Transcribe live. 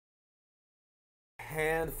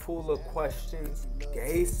handful of questions.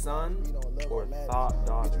 Gay son or thought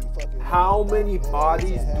daughter? How many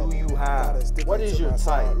bodies do you have? What is your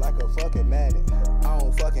type? Like a fucking magnet. I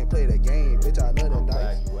don't fucking play the game, bitch. I know the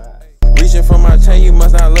dice. Reaching for my chain, you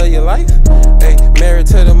must not love your life. Hey, married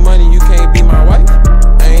to the money, you can't be my wife.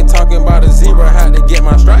 I ain't talking about a zebra, I had to get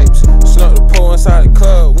my stripes. Snuck the pole inside the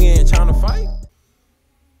club, we ain't trying to fight.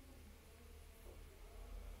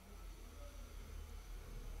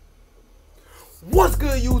 What's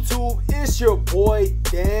good, YouTube? It's your boy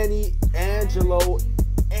dani.angelo,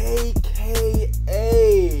 aka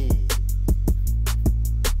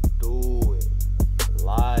Do It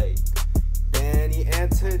Like Danny.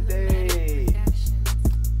 And today,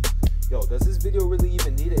 yo, does this video really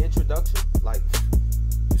even need an introduction? Like,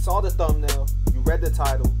 you saw the thumbnail, you read the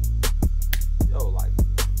title. Yo, like,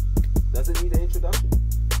 does it need an introduction?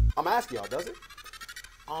 I'm asking y'all, does it?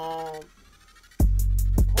 Hold up.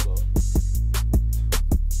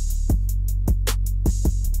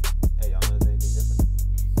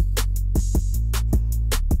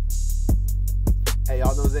 Hey,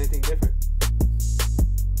 y'all knows anything different?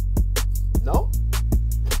 No?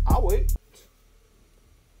 I'll wait.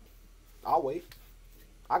 I'll wait.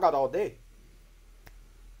 I got all day.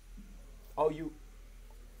 Oh, you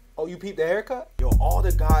peeped the haircut? Yo, all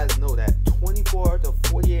the guys know that 24 to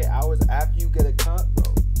 48 hours after you get a cut,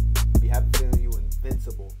 bro, you be happy feeling you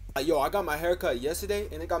invincible. Like, yo, I got my haircut yesterday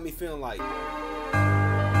and it got me feeling like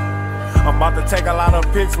I'm about to take a lot of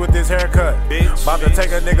pics with this haircut, bitch. About to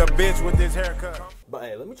take a nigga bitch with this haircut. But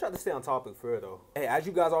hey, let me try to stay on topic for it though. Hey, as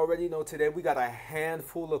you guys already know, today we got a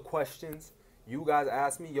handful of questions. You guys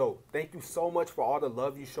asked me. Yo, thank you so much for all the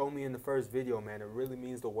love you showed me in the first video, man. It really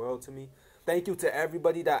means the world to me. Thank you to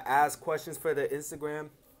everybody that asked questions for the Instagram.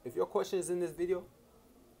 If your question is in this video,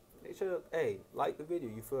 make sure to, hey, like the video.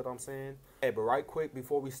 You feel what I'm saying? Hey, but right quick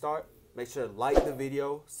before we start, make sure to like the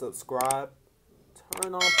video, subscribe,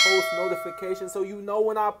 turn on post notifications so you know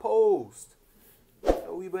when I post.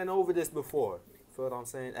 Yo, we went over this before. Feel what I'm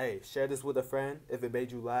saying? Hey, share this with a friend if it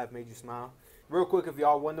made you laugh, made you smile. Real quick, if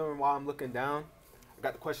y'all wondering why I'm looking down, I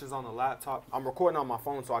got the questions on the laptop. I'm recording on my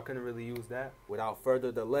phone, so I couldn't really use that. Without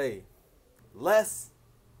further delay, let's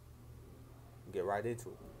get right into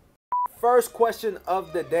it. First question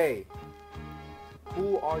of the day.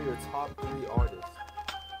 Who are your top 3 artists?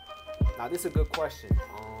 Now, this is a good question.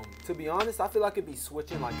 To be honest, I feel like it'd be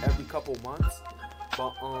switching like every couple months.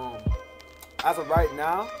 But as of right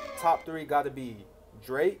now, top 3 gotta be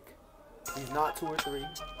Drake. He's not 2 or 3.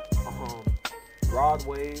 Rod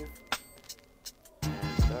Wave.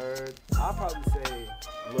 And third, I'll probably say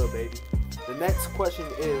Lil Baby. The next question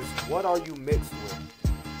is, what are you mixed with?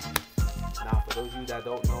 Now, for those of you that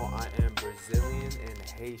don't know, I am Brazilian and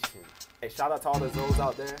Haitian. Hey, shout out to all the Zoes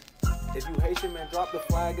out there. If you Haitian, man, drop the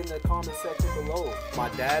flag in the comment section below. My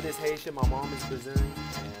dad is Haitian, my mom is Brazilian,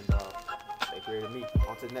 and they created me.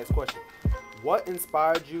 On to the next question. What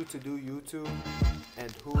inspired you to do YouTube,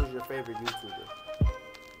 and who is your favorite YouTuber?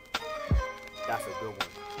 That's a good one.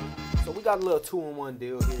 So we got a little 2-in-1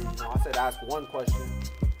 deal here. You know, I said ask one question,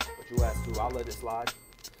 but you asked 2. I'll let it slide.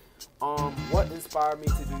 What inspired me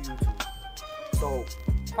to do YouTube? So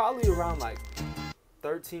probably around like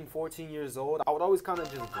 13, 14 years old, I would always kind of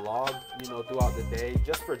just vlog, you know, throughout the day,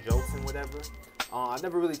 just for jokes and whatever. I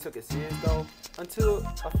never really took it serious though, until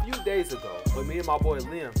a few days ago. But me and my boy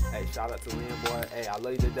Liam, hey, shout out to Liam, boy. Hey, I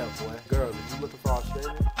love you to death, boy. Girls, if you looking for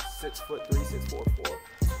Australian, 6'3", 6'4",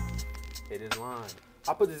 it is line.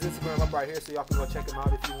 I'll put his Instagram up right here so y'all can go check him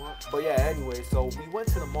out if you want. But yeah, anyway, so we went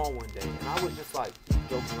to the mall one day, and I was just like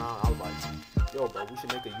joking around. I was like, yo, bro, we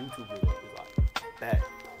should make a YouTube video. He's like, that.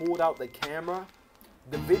 Pulled out the camera.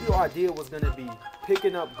 The video idea was gonna be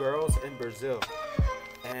picking up girls in Brazil,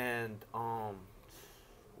 and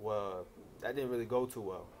well, that didn't really go too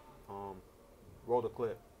well. Roll the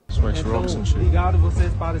clip. Obrigado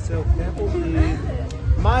vocês para seu tempo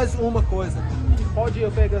e mais uma coisa, pode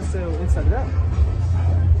eu pegar seu Instagram?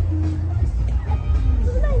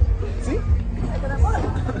 Sim?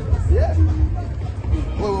 Yeah.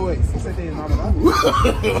 Wait. Você tem nome lá?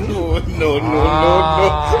 No.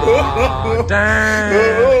 Damn.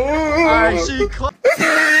 Alright, she Look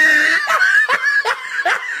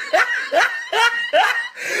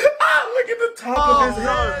at the top of his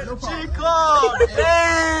head. She close.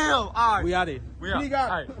 Damn. Alright. We out it. Alright, we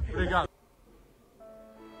got it.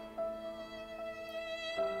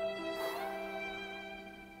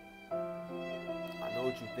 I know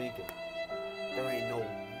what you're thinking. There ain't no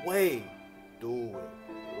way. Do it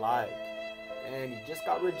like, and he just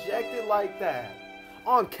got rejected like that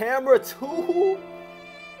on camera too.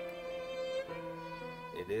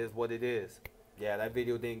 It is what it is. yeah, that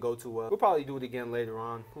video didn't go too well. We'll probably do it again later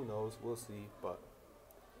on. Who knows? We'll see. But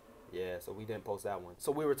yeah, so we didn't post that one.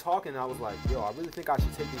 So we were talking, and I was like, yo, I really think I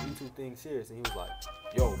should take the YouTube thing serious. And he was like,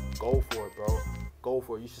 yo, go for it, bro. Go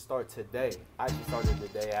for it. You should start today. I actually started the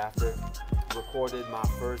day after. Recorded my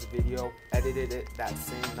first video, edited it that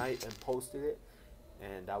same night, and posted it.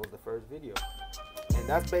 And that was the first video. And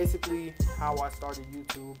that's basically how I started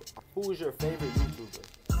YouTube. Who is your favorite YouTuber?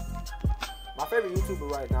 My favorite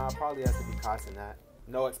YouTuber right now probably has to be Casanat.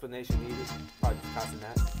 No explanation needed. Probably just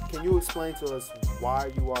Casanat. Can you explain to us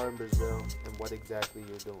why you are in Brazil and what exactly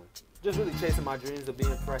you're doing? Just really chasing my dreams of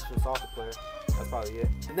being a professional soccer player. That's probably it.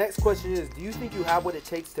 The next question is, do you think you have what it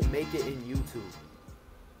takes to make it in YouTube?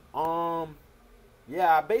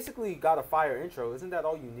 Yeah, I basically got a fire intro. Isn't that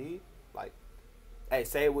all you need? Like, hey,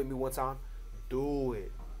 say it with me one time. Do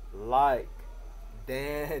it like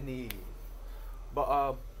Danny.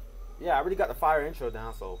 But yeah, I already got the fire intro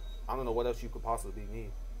down, so I don't know what else you could possibly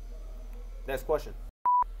need. Next question.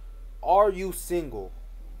 Are you single?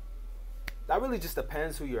 That really just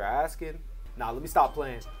depends who you're asking. Nah, let me stop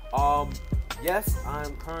playing. Yes,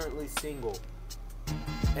 I'm currently single.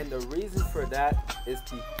 And the reason for that is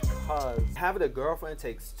because having a girlfriend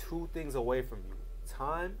takes two things away from you.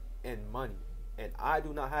 Time and money. And I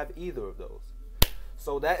do not have either of those.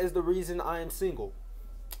 So that is the reason I am single.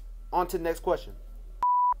 On to the next question.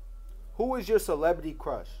 Who is your celebrity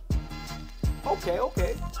crush? Okay.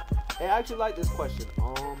 Hey, I actually like this question.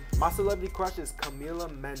 My celebrity crush is Camila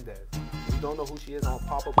Mendez. If you don't know who she is, I'll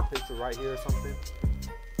pop up a picture right here or something.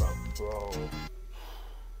 But bro,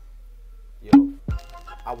 yo,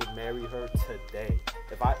 I would marry her today.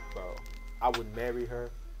 I would marry her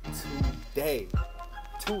today.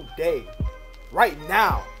 Today. Right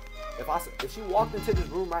now. If she walked into this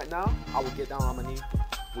room right now, I would get down on my knee.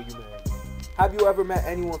 Will you marry me? Have you ever met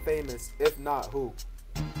anyone famous? If not, who?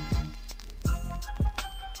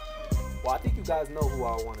 Well, I think you guys know who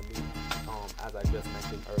I want to meet. As I just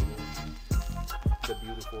mentioned earlier, the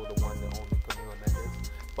beautiful, the one, the only Camila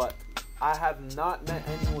Mendez. But I have not met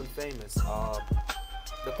anyone famous.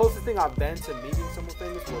 The closest thing I've been to meeting someone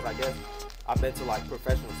famous was, I guess, I've been to like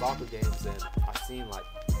professional soccer games and I've seen like,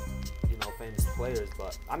 you know, famous players,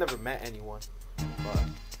 but I never met anyone. But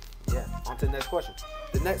yeah, on to the next question.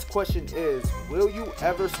 The next question is, will you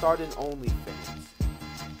ever start an OnlyFans?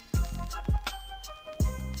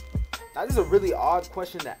 Now, this is a really odd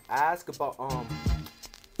question to ask, but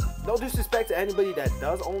no disrespect to anybody that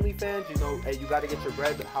does OnlyFans. You know, hey, you got to get your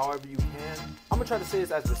bread however you can. I'm going to try to say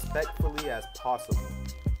this as respectfully as possible.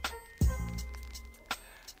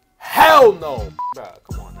 Hell no! Bruh,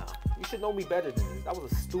 come on now. You should know me better than this. That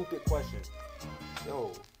was a stupid question.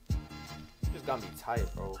 Yo, you just got me tight,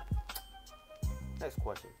 bro. Next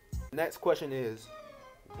question. Next question is,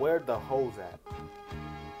 where the hoes at?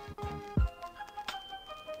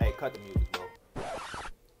 Hey, cut the music, bro.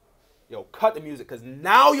 Yo, cut the music, because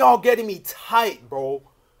now y'all getting me tight, bro.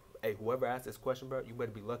 Hey, whoever asked this question, bro, you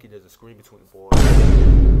better be lucky there's a screen between, boy.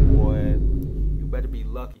 Boy, you better be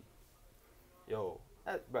lucky. Yo,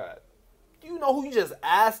 bro, do you know who you just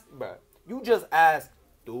asked, bro? You just asked,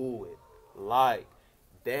 do it like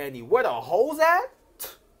Danny. Where the hoes at?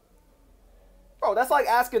 Bro, that's like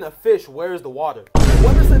asking a fish, where's the water?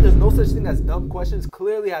 Whoever said there's no such thing as dumb questions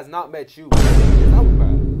clearly has not met you.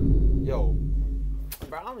 Yo,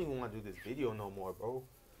 bro, I don't even want to do this video no more, bro.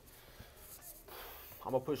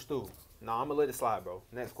 I'm going to push through. Nah, I'm going to let it slide, bro.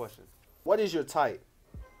 Next question. What is your type?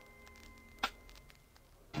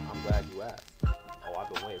 I'm glad you asked. Oh,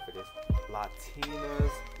 I've been waiting for this.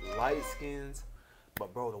 Latinas, light skins.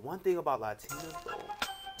 But, bro, the one thing about Latinas, bro,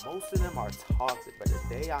 most of them are toxic. But the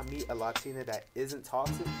day I meet a Latina that isn't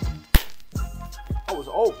toxic, I was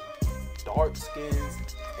over. Dark skins,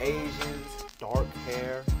 Asians, dark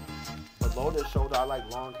hair. Below the shoulder, I like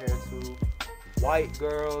long hair too. White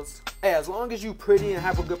girls. Hey, as long as you pretty and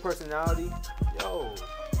have a good personality, yo.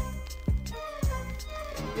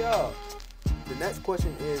 Yo. The next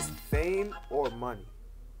question is fame or money?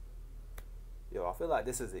 Yo, I feel like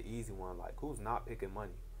this is an easy one. Like, who's not picking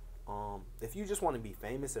money? If you just want to be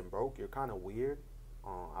famous and broke, you're kind of weird.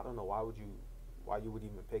 I don't know why you would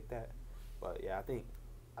even pick that. But yeah, I think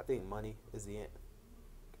money is the end.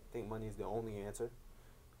 I think money is the only answer.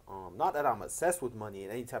 Not that I'm obsessed with money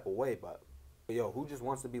in any type of way, but yo, who just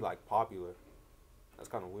wants to be like popular? That's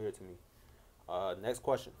kind of weird to me. Next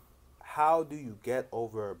question. How do you get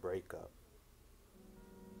over a breakup?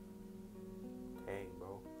 Dang,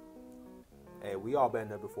 bro. Hey, we all been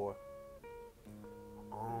there before.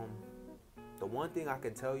 The one thing I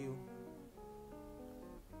can tell you,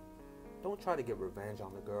 don't try to get revenge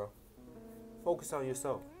on the girl. Focus on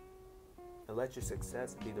yourself and let your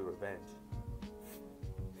success be the revenge.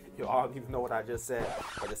 Yo, I don't even know what I just said,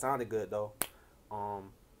 but it sounded good though.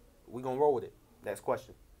 We gonna roll with it. Next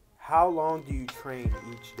question. How long do you train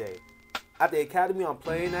each day? At the academy I'm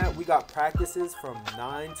playing at, we got practices from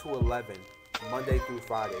 9 to 11, Monday through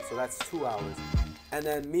Friday. So that's 2 hours. And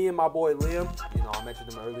then me and my boy Liam, you know, I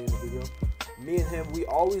mentioned him earlier in the video. Me and him, we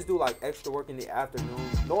always do like extra work in the afternoon,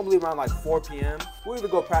 normally around like 4 p.m. We either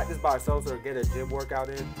go practice by ourselves or get a gym workout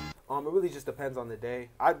in. It really just depends on the day.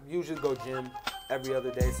 I usually go gym every other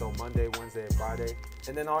day, so Monday, Wednesday, and Friday.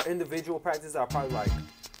 And then our individual practices are probably like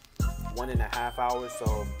 1.5 hours,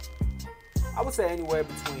 so I would say anywhere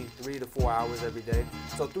between 3 to 4 hours every day.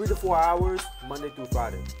 So 3 to 4 hours, Monday through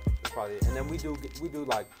Friday. That's probably it. And then we do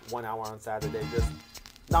like 1 hour on Saturday, just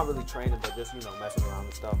not really training, but just, you know, messing around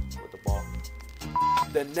and stuff with the ball.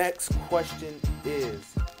 The next question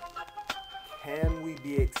is, can we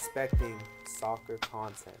be expecting soccer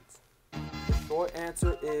content? The short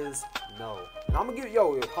answer is no. And I'm gonna give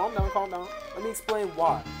yo, calm down. Let me explain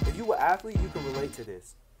why. If you were an athlete, you can relate to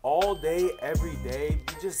this. All day, every day,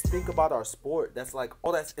 we just think about our sport. That's like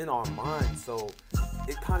all that's in our mind. So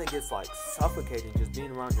it kind of gets like suffocating just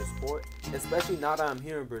being around your sport. Especially now that I'm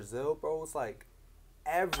here in Brazil, bro. It's like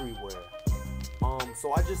everywhere.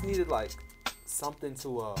 So I just needed like something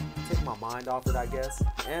to take my mind off it, I guess.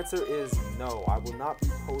 The answer is no. I will not be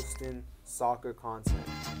posting soccer content.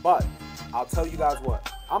 But I'll tell you guys what.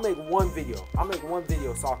 I'll make one video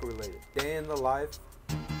soccer related. Day in the life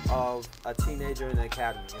of a teenager in the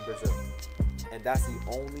academy in Brazil. And that's the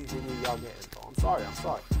only video y'all getting. So I'm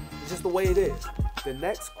sorry. It's just the way it is. The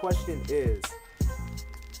next question is,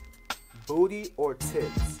 booty or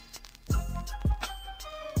tits?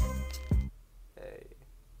 Hey,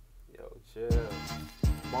 yo, chill.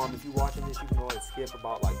 Mom, if you're watching this, you can go ahead and skip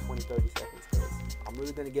about like 20-30 seconds because I'm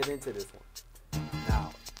really going to get into this one.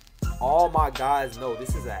 Now, all my guys know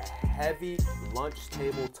this is a heavy lunch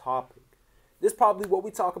table topic. This is probably what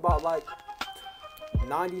we talk about like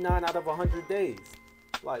 99 out of 100 days.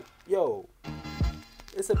 Like, yo,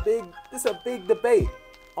 it's a big debate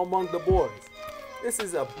among the boys. This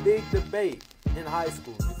is a big debate in high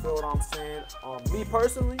school. You feel what I'm saying? Me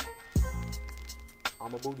personally,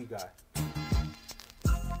 I'm a booty guy.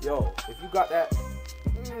 Yo, if you got that,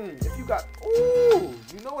 ooh,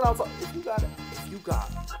 you know what I'm talking. If you got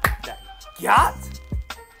that yacht.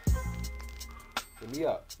 Hit me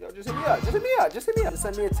up. Yo, just hit me up. Just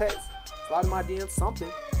send me a text. Slide in my DM, something.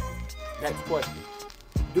 Next question.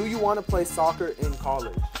 Do you want to play soccer in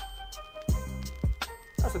college?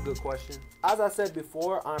 That's a good question. As I said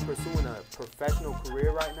before, I'm pursuing a professional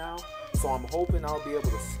career right now. So I'm hoping I'll be able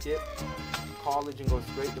to skip college and go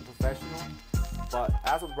straight to professional. But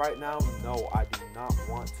as of right now, no, I do not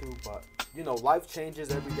want to. But, you know, life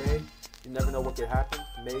changes every day. You never know what could happen.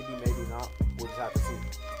 Maybe, maybe not. We'll just have to see.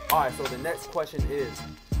 Alright, so the next question is,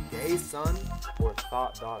 gay son or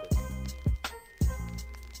thought daughter?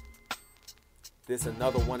 This is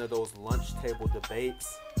another one of those lunch table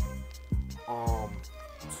debates. Yo,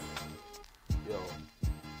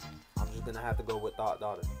 I'm just gonna have to go with thought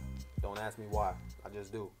daughter. Don't ask me why. I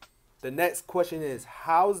just do. The next question is,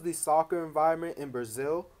 how's the soccer environment in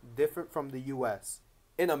Brazil different from the US?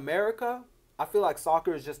 In America, I feel like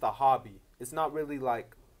soccer is just a hobby. It's not really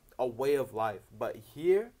like a way of life. But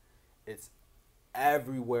here, it's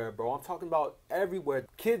everywhere, bro. I'm talking about everywhere.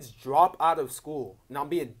 Kids drop out of school. And I'm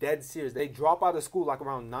being dead serious. They drop out of school like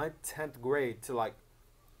around 9th, 10th grade to like,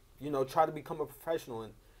 you know, try to become a professional.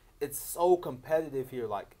 And it's so competitive here.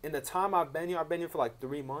 Like, in the time I've been here for like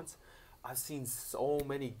 3 months, I've seen so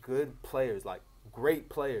many good players, like great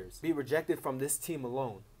players, be rejected from this team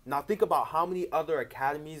alone. Now think about how many other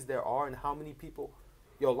academies there are and how many people.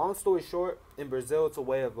 Yo, long story short, in Brazil it's a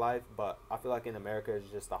way of life, but I feel like in America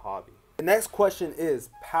it's just a hobby. The next question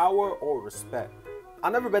is power or respect?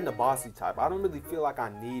 I've never been the bossy type. I don't really feel like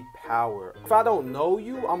I need power. If I don't know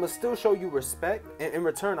you, I'm gonna still show you respect, and in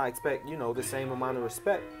return I expect, you know, the same amount of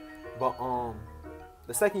respect. But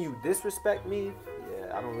the second you disrespect me,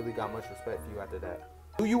 yeah, I don't really got much respect for you after that.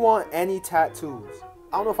 Do you want any tattoos?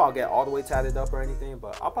 I don't know if I'll get all the way tatted up or anything,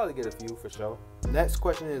 but I'll probably get a few for sure. Next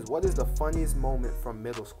question is, what is the funniest moment from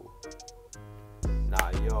middle school? Nah,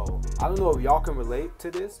 yo, I don't know if y'all can relate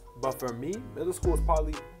to this, but for me, middle school is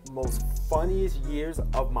probably the most funniest years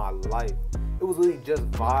of my life. It was really just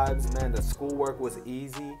vibes, man. The schoolwork was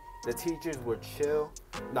easy. The teachers were chill.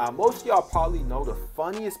 Now, most of y'all probably know the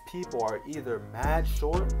funniest people are either mad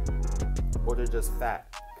short or they're just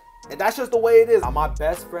fat. And that's just the way it is. My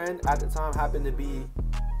best friend at the time happened to be in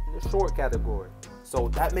the short category. So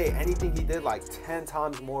that made anything he did like 10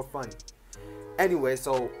 times more funny. Anyway,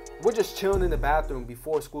 so we're just chilling in the bathroom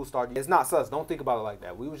before school started. It's not sus. Don't think about it like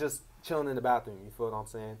that. We was just chilling in the bathroom. You feel what I'm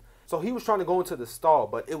saying? So he was trying to go into the stall,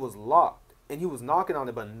 but it was locked. And he was knocking on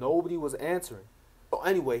it, but nobody was answering. So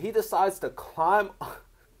anyway, he decides to climb.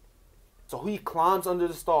 So he climbs under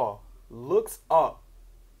the stall, looks up,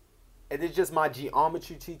 and it's just my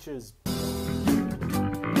geometry teacher's.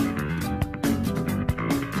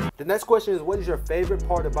 The next question is, what is your favorite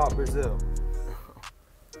part about Brazil?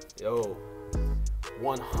 Yo,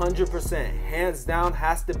 100%, hands down,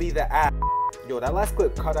 has to be the app. Yo, that last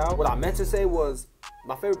clip cut out. What I meant to say was,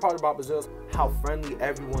 my favorite part about Brazil is how friendly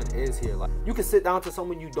everyone is here. Like, you can sit down to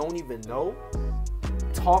someone you don't even know,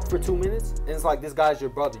 talk for 2 minutes, and it's like this guy's your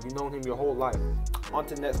brother. You've known him your whole life. On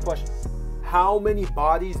to the next question. How many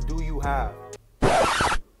bodies do you have?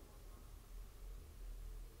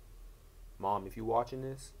 Mom, if you watching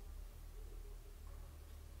this.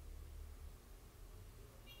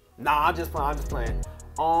 Nah, I'm just playing.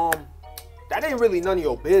 That ain't really none of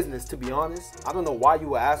your business, to be honest. I don't know why you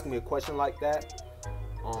were asking me a question like that.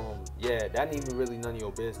 Yeah, that ain't even really none of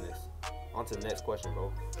your business. On to the next question,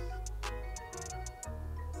 bro.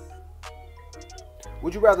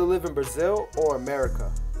 Would you rather live in Brazil or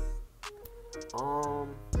America?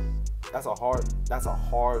 That's a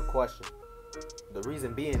hard question. The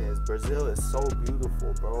reason being is Brazil is so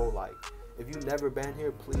beautiful, bro. Like, if you've never been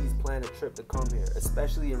here, please plan a trip to come here.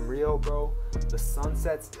 Especially in Rio, bro. The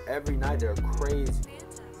sunsets every night, they're crazy.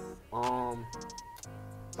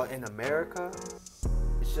 But in America,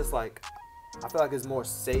 it's just like, I feel like it's more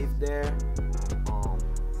safe there.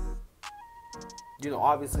 You know,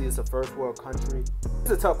 obviously it's a first world country.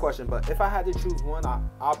 It's a tough question, but if I had to choose one,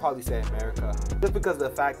 I'll probably say America. Just because of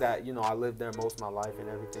the fact that, you know, I lived there most of my life and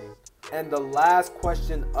everything. And the last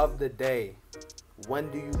question of the day,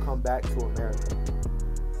 when do you come back to America?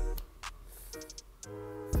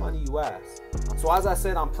 Funny you ask. So as I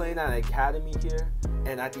said, I'm playing at an academy here,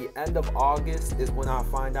 and at the end of August is when I'll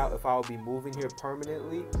find out if I'll be moving here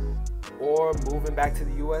permanently or moving back to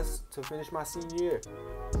the US to finish my senior year.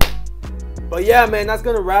 But yeah, man, that's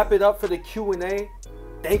gonna wrap it up for the Q&A.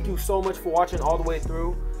 Thank you so much for watching all the way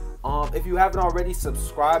through. If you haven't already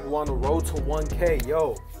subscribed, we're on the road to 1K.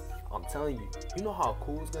 Yo, I'm telling you, you know how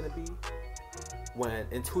cool it's gonna be when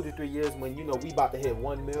in 2 to 3 years, when you know we about to hit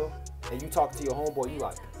 1 mil, and you talk to your homeboy, you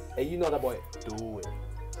like, hey, you know that boy, do it,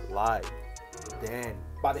 like, Dan,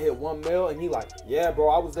 about to hit 1 mil, and he like, yeah, bro,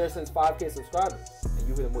 I was there since 5K subscribers, and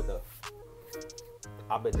you hit him with the,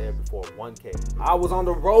 I've been there before 1K. I was on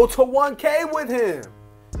the road to 1K with him.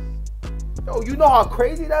 Yo, you know how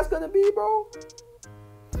crazy that's gonna be, bro?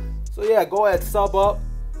 So yeah, go ahead, sub up,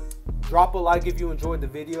 drop a like if you enjoyed the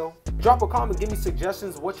video. Drop a comment, give me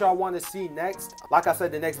suggestions what y'all want to see next. Like I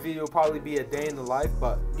said, the next video will probably be a day in the life,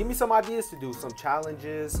 but give me some ideas to do, some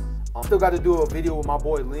challenges. I still got to do a video with my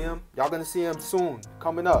boy Liam. Y'all gonna see him soon,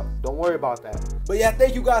 coming up. Don't worry about that. But yeah,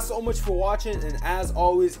 thank you guys so much for watching, and as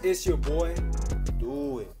always, it's your boy.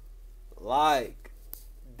 Do it, like,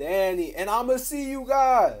 Danny, and I'ma see you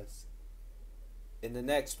guys in the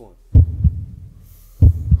next one.